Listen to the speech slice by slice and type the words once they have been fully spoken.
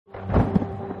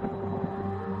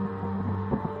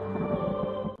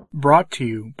Brought to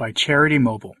you by Charity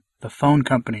Mobile, the phone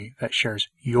company that shares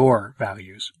your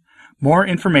values. More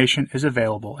information is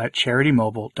available at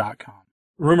CharityMobile.com.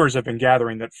 Rumors have been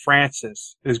gathering that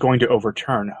Francis is going to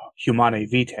overturn Humanae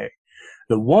Vitae,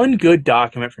 the one good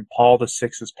document from Paul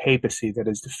VI's papacy that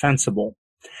is defensible.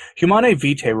 Humanae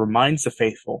Vitae reminds the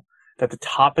faithful that the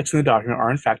topics in the document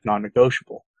are in fact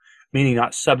non-negotiable, meaning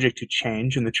not subject to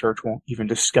change, and the Church won't even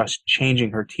discuss changing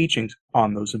her teachings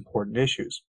on those important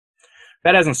issues.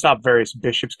 That hasn't stopped various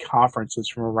bishops' conferences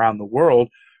from around the world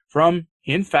from,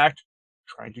 in fact,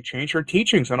 trying to change her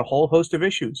teachings on a whole host of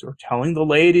issues, or telling the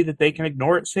laity that they can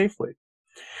ignore it safely.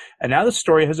 And now the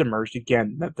story has emerged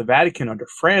again that the Vatican under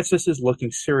Francis is looking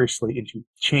seriously into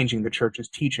changing the Church's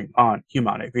teaching on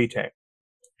Humanae Vitae,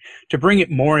 to bring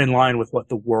it more in line with what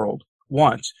the world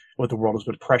wants, what the world has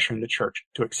been pressuring the Church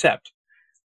to accept.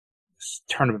 This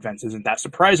turn of events isn't that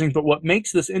surprising, but what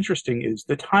makes this interesting is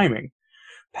the timing.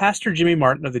 Pastor Jimmy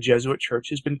Martin of the Jesuit Church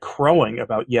has been crowing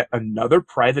about yet another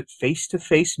private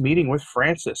face-to-face meeting with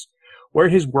Francis, where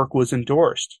his work was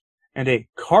endorsed, and a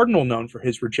cardinal known for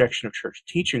his rejection of Church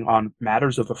teaching on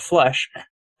matters of the flesh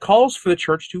calls for the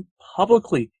Church to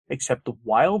publicly accept the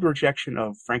wild rejection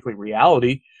of, frankly,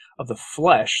 reality of the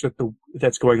flesh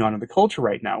that's going on in the culture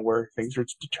right now, where things are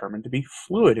determined to be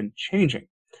fluid and changing.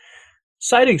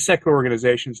 Citing secular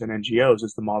organizations and NGOs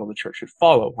as the model the Church should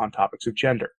follow on topics of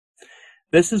gender.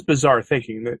 This is bizarre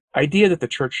thinking. The idea that the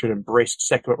Church should embrace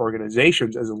secular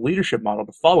organizations as a leadership model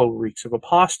to follow reeks of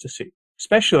apostasy,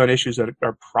 especially on issues that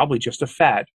are probably just a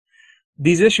fad.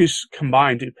 These issues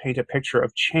combine to paint a picture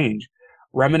of change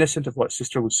reminiscent of what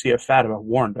Sister Lucia Fatima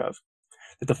warned of,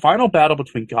 that the final battle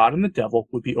between God and the devil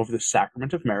would be over the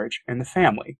sacrament of marriage and the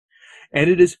family, and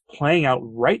it is playing out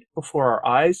right before our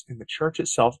eyes in the Church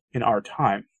itself in our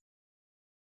time.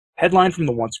 Headline from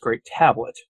the once great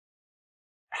tablet.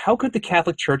 How could the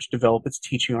Catholic Church develop its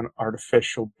teaching on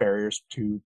artificial barriers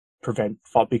to prevent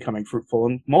becoming fruitful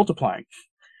and multiplying?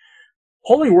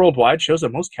 Polling worldwide shows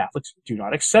that most Catholics do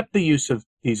not accept the use of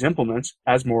these implements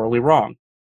as morally wrong.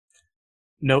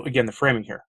 Note again the framing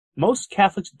here. Most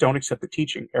Catholics don't accept the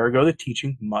teaching, ergo the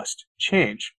teaching must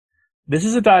change. This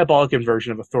is a diabolic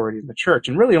inversion of authority in the Church,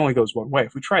 and really only goes one way.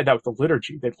 If we tried that with the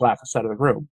liturgy, they'd laugh us out of the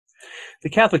room. The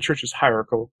Catholic Church is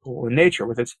hierarchical in nature,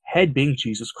 with its head being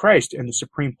Jesus Christ and the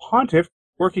Supreme Pontiff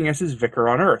working as his vicar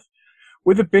on earth,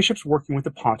 with the bishops working with the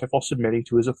Pontiff while submitting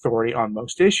to his authority on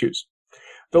most issues.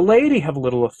 The laity have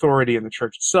little authority in the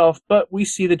Church itself, but we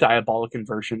see the diabolic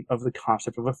inversion of the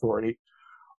concept of authority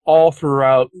all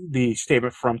throughout the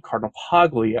statement from Cardinal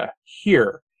Paglia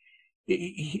here.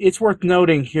 It's worth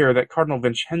noting here that Cardinal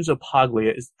Vincenzo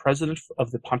Paglia is the president of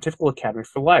the Pontifical Academy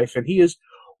for Life, and he is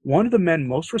one of the men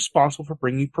most responsible for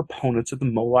bringing proponents of the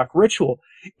Moloch ritual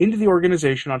into the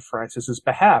organization on Francis's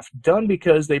behalf, done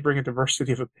because they bring a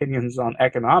diversity of opinions on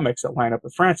economics that line up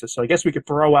with Francis. So I guess we could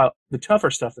throw out the tougher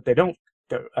stuff that they don't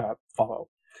follow.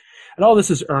 And all this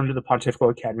has earned the Pontifical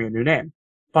Academy a new name,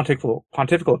 Pontifical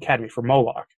Academy for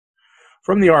Moloch.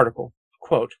 From the article,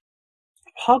 quote,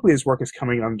 Paglia's work is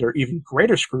coming under even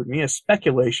greater scrutiny as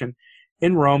speculation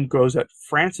in Rome goes that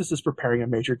Francis is preparing a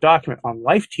major document on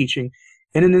life teaching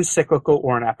in an encyclical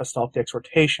or an apostolic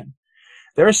exhortation.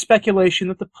 There is speculation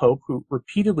that the Pope, who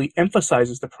repeatedly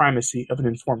emphasizes the primacy of an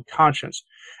informed conscience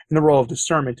and the role of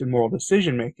discernment in moral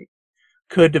decision-making,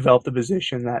 could develop the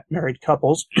position that married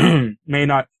couples may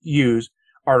not use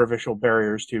artificial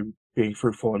barriers to being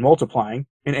fruitful and multiplying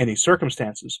in any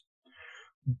circumstances.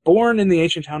 Born in the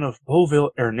ancient town of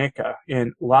Boville Ernica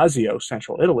in Lazio,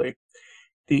 central Italy,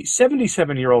 the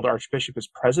 77-year-old archbishop is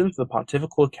president of the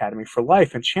Pontifical Academy for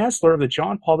Life and chancellor of the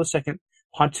John Paul II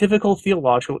Pontifical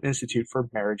Theological Institute for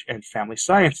Marriage and Family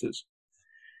Sciences.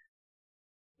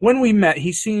 When we met,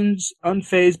 he seems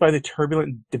unfazed by the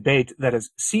turbulent debate that has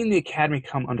seen the Academy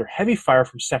come under heavy fire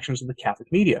from sections of the Catholic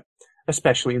media,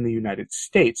 especially in the United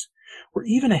States, where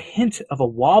even a hint of a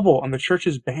wobble on the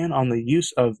Church's ban on the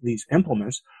use of these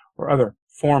implements or other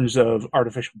forms of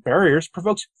artificial barriers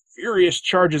provokes furious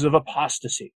charges of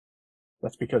apostasy.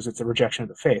 That's because it's a rejection of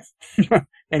the faith.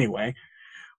 Anyway,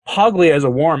 Paglia is a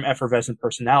warm, effervescent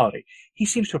personality. He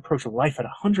seems to approach life at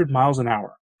 100 miles an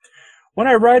hour. When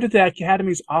I arrived at the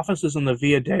Academy's offices on the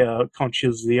Via della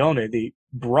Conciliazione, the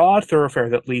broad thoroughfare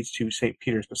that leads to St.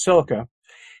 Peter's Basilica,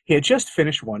 he had just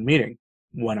finished one meeting.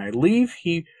 When I leave,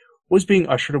 he was being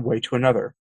ushered away to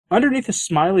another. Underneath the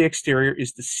smiley exterior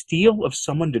is the steel of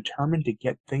someone determined to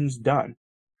get things done.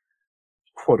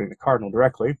 Quoting the Cardinal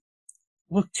directly,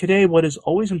 look, today what is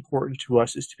always important to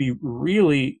us is to be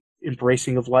really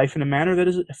embracing of life in a manner that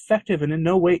is effective and in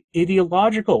no way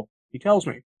ideological, he tells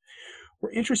me.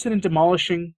 We're interested in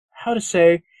demolishing, how to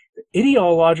say,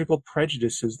 ideological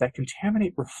prejudices that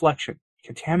contaminate reflection,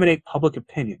 contaminate public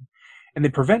opinion, and they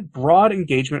prevent broad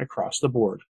engagement across the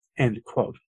board. End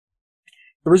quote.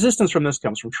 The resistance from this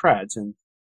comes from trads, and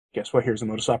guess what? Here's the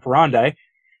modus operandi.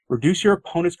 Reduce your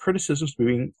opponent's criticisms to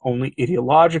being only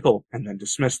ideological and then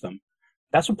dismiss them.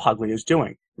 That's what Paglia is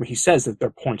doing. I mean, he says that their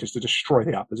point is to destroy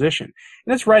the opposition.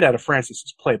 And that's right out of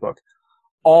Francis's playbook.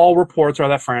 All reports are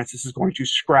that Francis is going to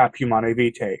scrap Humanae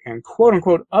Vitae and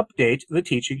quote-unquote update the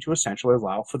teaching to essentially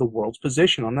allow for the world's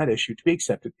position on that issue to be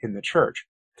accepted in the church.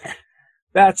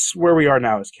 That's where we are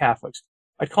now as Catholics.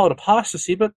 I'd call it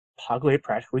apostasy, but Paglia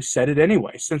practically said it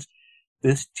anyway, since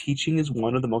this teaching is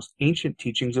one of the most ancient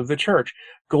teachings of the church,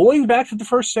 going back to the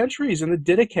first centuries in the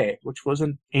Didache, which was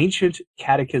an ancient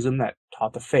catechism that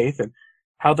taught the faith and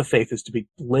how the faith is to be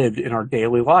lived in our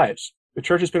daily lives. The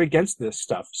church has been against this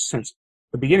stuff since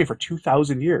the beginning for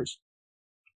 2,000 years.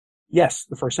 Yes,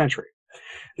 the first century.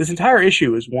 This entire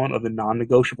issue is one of the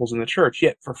non-negotiables in the church,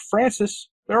 yet for Francis,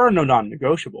 there are no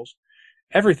non-negotiables.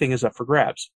 Everything is up for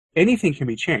grabs. Anything can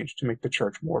be changed to make the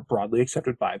church more broadly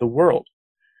accepted by the world.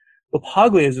 What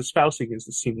Paglia is espousing is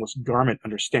the seamless garment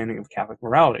understanding of Catholic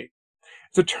morality.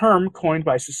 It's a term coined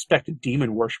by suspected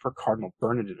demon worshiper Cardinal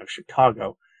Bernardin of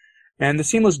Chicago, and the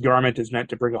seamless garment is meant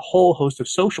to bring a whole host of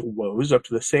social woes up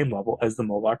to the same level as the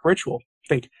Moloch ritual.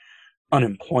 Think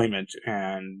unemployment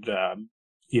and,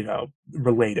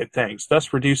 related things,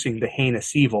 thus reducing the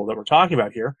heinous evil that we're talking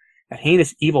about here, a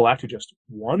heinous evil act to just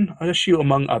one issue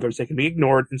among others that can be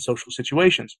ignored in social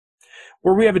situations,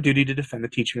 where we have a duty to defend the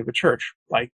teaching of the church,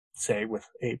 like, say, with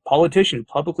a politician who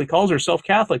publicly calls herself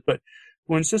Catholic, but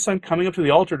who insists on coming up to the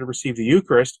altar to receive the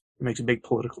Eucharist and makes a big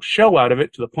political show out of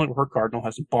it to the point where her cardinal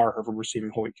has to bar her from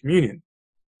receiving Holy Communion.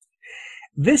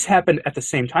 This happened at the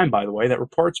same time, by the way, that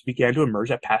reports began to emerge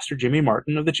that Pastor Jimmy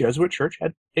Martin of the Jesuit Church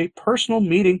had a personal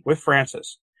meeting with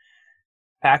Francis.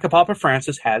 Papa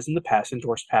Francis has in the past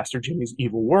endorsed Pastor Jimmy's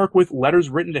evil work with letters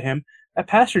written to him that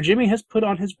Pastor Jimmy has put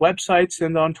on his websites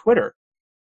and on Twitter.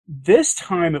 This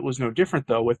time it was no different,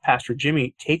 though, with Pastor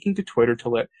Jimmy taking to Twitter to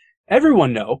let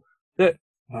everyone know that,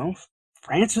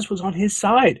 Francis was on his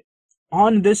side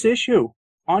on this issue,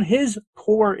 on his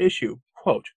core issue.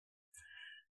 Quote,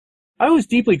 I was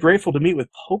deeply grateful to meet with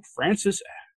Pope Francis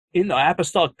in the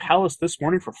Apostolic Palace this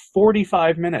morning for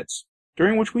 45 minutes,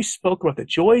 during which we spoke about the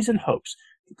joys and hopes,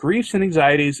 the griefs and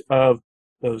anxieties of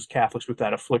those Catholics with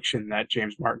that affliction that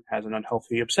James Martin has an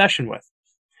unhealthy obsession with.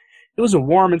 It was a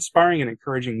warm, inspiring, and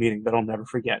encouraging meeting that I'll never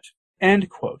forget. End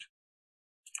quote.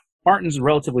 Martin's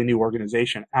relatively new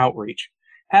organization, Outreach,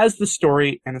 has the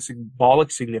story and the symbolic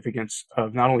significance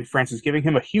of not only Francis giving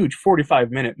him a huge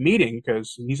 45-minute meeting,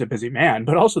 because he's a busy man,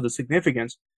 but also the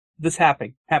significance of this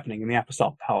happening in the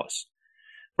Apostolic Palace.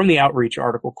 From the Outreach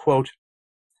article, quote,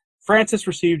 Francis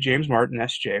received James Martin,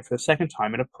 S.J., for the second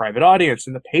time in a private audience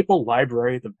in the Papal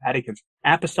Library of the Vatican's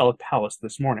Apostolic Palace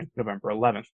this morning, November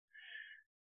 11th.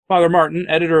 Father Martin,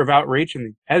 editor of Outreach and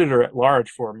the editor-at-large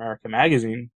for America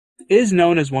Magazine, is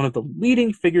known as one of the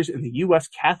leading figures in the U.S.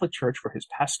 Catholic Church for his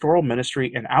pastoral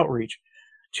ministry and outreach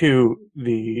to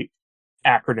the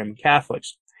acronym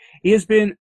Catholics. He has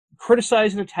been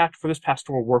criticized and attacked for this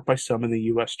pastoral work by some in the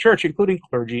U.S. Church, including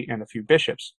clergy and a few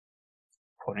bishops.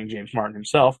 Quoting James Martin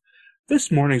himself,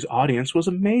 this morning's audience was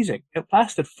amazing. It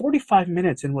lasted 45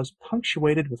 minutes and was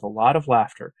punctuated with a lot of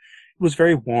laughter. It was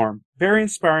very warm, very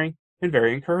inspiring, and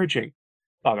very encouraging,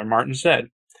 Father Martin said.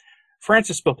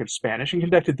 Francis spoke in Spanish and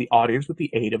conducted the audience with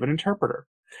the aid of an interpreter.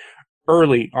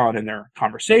 Early on in their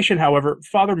conversation, however,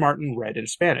 Father Martin read in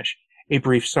Spanish a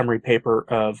brief summary paper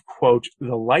of, quote,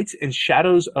 the lights and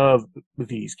shadows of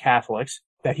these Catholics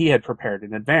that he had prepared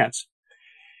in advance.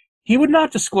 He would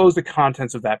not disclose the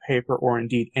contents of that paper or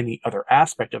indeed any other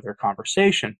aspect of their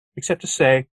conversation, except to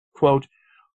say, quote,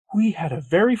 we had a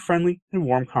very friendly and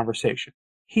warm conversation.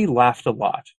 He laughed a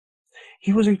lot.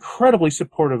 He was incredibly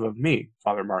supportive of me,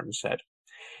 Father Martin said.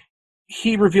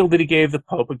 He revealed that he gave the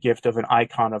Pope a gift of an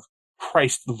icon of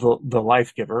Christ the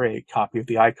Life-Giver, a copy of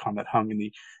the icon that hung in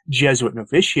the Jesuit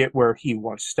novitiate where he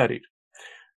once studied.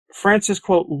 Francis,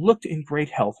 quote, looked in great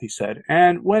health, he said,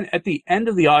 and when at the end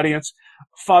of the audience,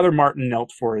 Father Martin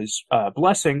knelt for his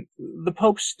blessing, the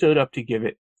Pope stood up to give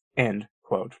it, end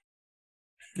quote.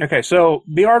 Okay, so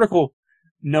the article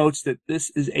notes that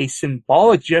this is a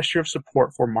symbolic gesture of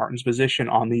support for Martin's position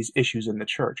on these issues in the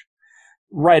church,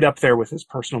 right up there with his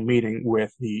personal meeting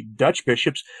with the Dutch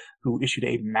bishops who issued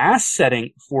a mass setting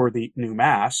for the new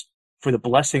mass for the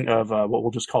blessing of what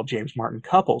we'll just call James Martin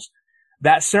couples.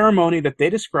 That ceremony that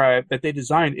they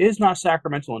designed is not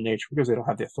sacramental in nature because they don't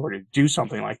have the authority to do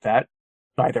something like that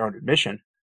by their own admission.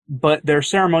 but their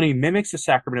ceremony mimics the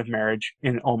sacrament of marriage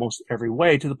in almost every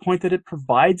way, to the point that it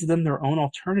provides them their own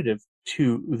alternative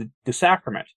to the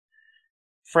sacrament.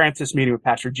 Francis meeting with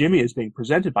Pastor Jimmy is being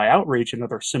presented by Outreach and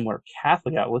other similar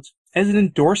Catholic outlets as an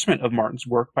endorsement of Martin's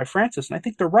work by Francis, and I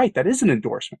think they're right. That is an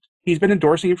endorsement. He's been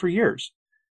endorsing it for years.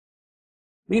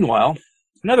 Meanwhile,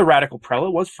 another radical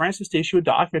prelate was Francis to issue a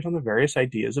document on the various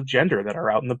ideas of gender that are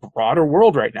out in the broader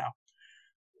world right now.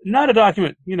 Not a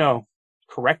document,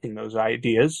 correcting those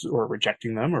ideas or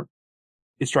rejecting them or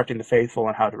instructing the faithful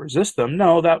on how to resist them.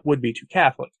 No, that would be too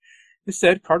Catholic.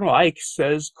 Instead, Cardinal Ike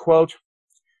says, quote,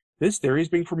 "This theory is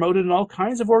being promoted in all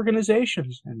kinds of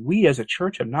organizations, and we as a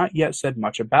church have not yet said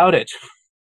much about it."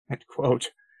 End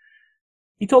quote.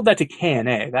 He told that to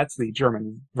KNA, that's the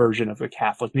German version of the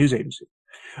Catholic news agency.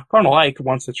 Cardinal Ike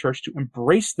wants the church to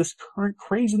embrace this current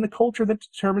craze in the culture that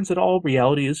determines that all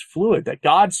reality is fluid, that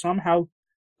God somehow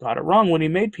got it wrong when he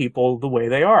made people the way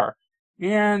they are.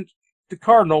 And the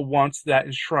cardinal wants that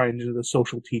enshrined into the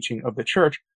social teaching of the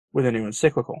church with a new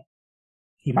encyclical.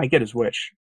 He might get his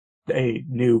wish. A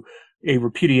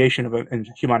repudiation of and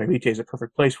Humanae Vitae is a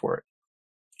perfect place for it.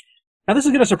 Now, this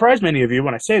is going to surprise many of you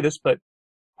when I say this, but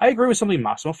I agree with something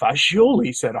Massimo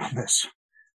Fascioli said on this.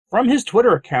 From his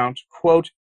Twitter account,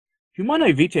 quote,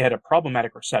 "Humanae Vitae had a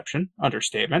problematic reception,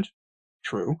 understatement.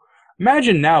 True.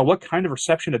 Imagine now what kind of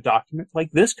reception a document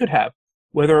like this could have,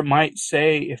 whether it might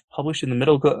say if published in the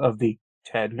middle of the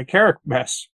Ted McCarrick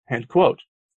mess," end quote.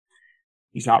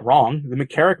 He's not wrong. The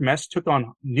McCarrick mess took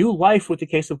on new life with the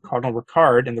case of Cardinal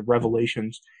Ricard and the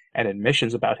revelations and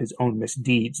admissions about his own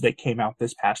misdeeds that came out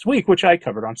this past week, which I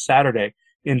covered on Saturday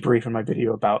in brief in my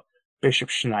video about Bishop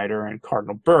Schneider and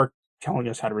Cardinal Burke telling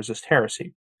us how to resist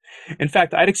heresy. In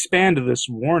fact, I'd expand this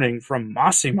warning from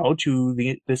Massimo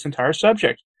to this entire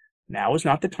subject. Now is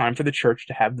not the time for the church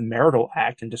to have the marital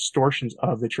act and distortions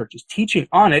of the church's teaching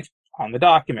on it on the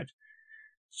document.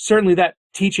 Certainly that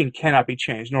teaching cannot be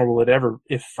changed, nor will it ever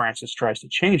if Francis tries to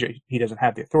change it. He doesn't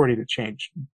have the authority to change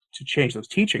those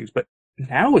teachings, but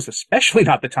now is especially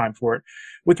not the time for it,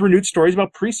 with renewed stories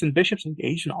about priests and bishops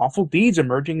engaged in awful deeds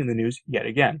emerging in the news yet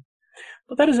again.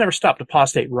 But that has never stopped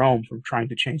apostate Rome from trying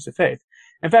to change the faith.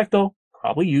 In fact, they'll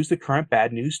probably use the current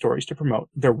bad news stories to promote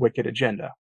their wicked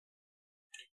agenda.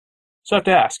 So I have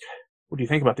to ask, what do you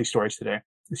think about these stories today?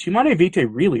 Is Humanae Vitae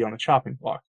really on the chopping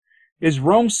block? Is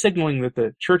Rome signaling that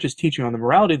the church's teaching on the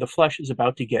morality of the flesh is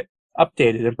about to get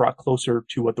updated and brought closer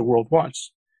to what the world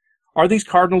wants? Are these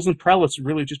cardinals and prelates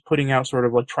really just putting out sort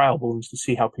of like trial balloons to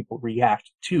see how people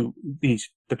react to the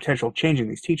potential of changing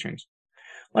these teachings?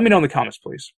 Let me know in the comments,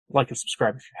 please. Like and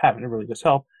subscribe if you haven't. It really does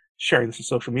help. Sharing this on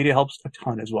social media helps a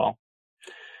ton as well.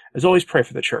 As always, pray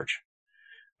for the church.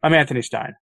 I'm Anthony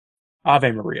Stein.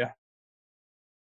 Ave Maria.